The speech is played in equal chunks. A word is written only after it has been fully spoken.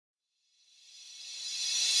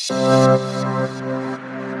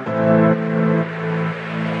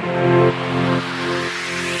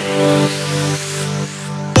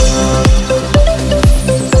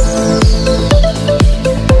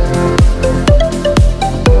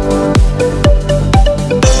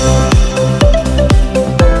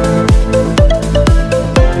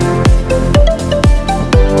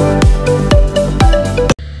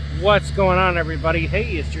What's going on, everybody?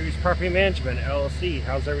 Hey, it's Drew's Property Management LLC.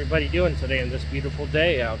 How's everybody doing today on this beautiful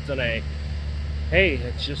day out today? Hey,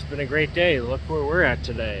 it's just been a great day. Look where we're at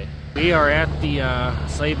today. We are at the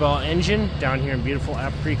Sleigh Ball Engine down here in beautiful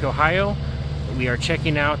Apple Creek, Ohio. We are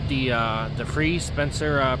checking out the free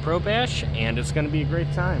Spencer Pro Bash, and it's going to be a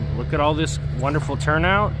great time. Look at all this wonderful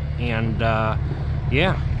turnout, and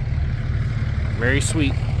yeah, very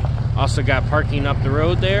sweet. Also got parking up the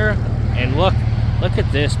road there, and look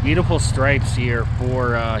at this beautiful stripes here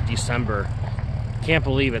for December. Can't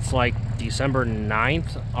believe it's like December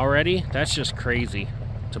 9th already. That's just crazy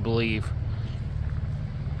to believe.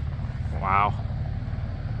 Wow.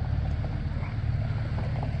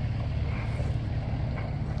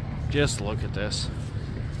 Just look at this.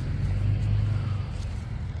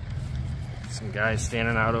 Some guys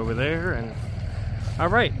standing out over there, and all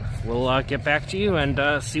right, we'll get back to you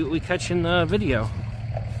and see what we catch in the video.